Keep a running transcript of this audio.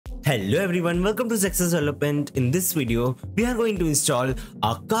Hello everyone, welcome to Zexus development. In this video, we are going to install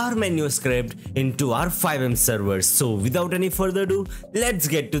a car menu script into our FiveM server. So without any further ado, let's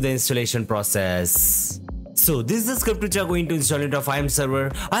get to the installation process. So this is the script which we are going to install into our FiveM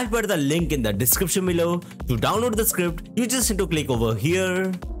server. I'll put the link in the description below. To download the script, you just need to click over here.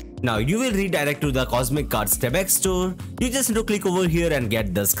 Now you will redirect to the CosmicCrafts tab store. You just need to click over here and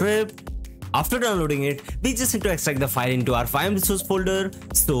get the script. After downloading it, we just need to extract the file into our FiveM resource folder.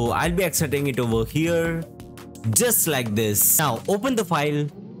 So I'll be extracting it over here, just like this. Now open the file,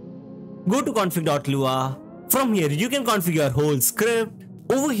 go to config.lua. From here you can configure your whole script.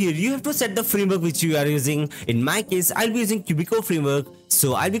 Over here you have to set the framework which you are using. In my case, I'll be using QBCore framework.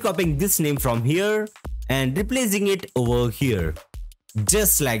 So I'll be copying this name from here and replacing it over here,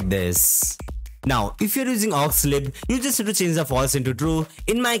 just like this. Now, if you're using auxlib, you just need to change the false into true.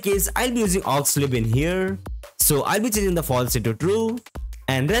 In my case, I'll be using auxlib in here. So I'll be changing the false into true.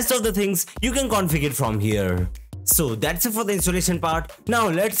 And rest of the things, you can configure from here. So that's it for the installation part. Now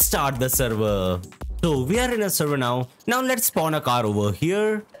let's start the server. So we are in a server now. Now let's spawn a car over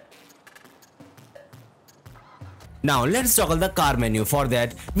here. Now let's toggle the car menu. For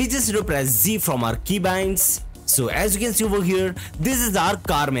that, we just need to press Z from our keybinds. So as you can see over here, this is our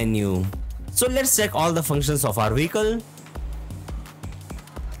car menu. So let's check all the functions of our vehicle.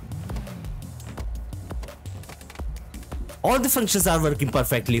 All the functions are working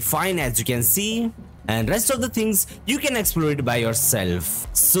perfectly fine, as you can see, and rest of the things you can explore it by yourself.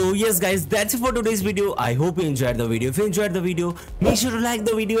 So yes guys, that's it for today's video. I hope you enjoyed the video. If you enjoyed the video, make sure to like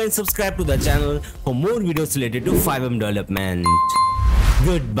the video and subscribe to the channel for more videos related to FiveM development.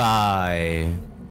 Goodbye.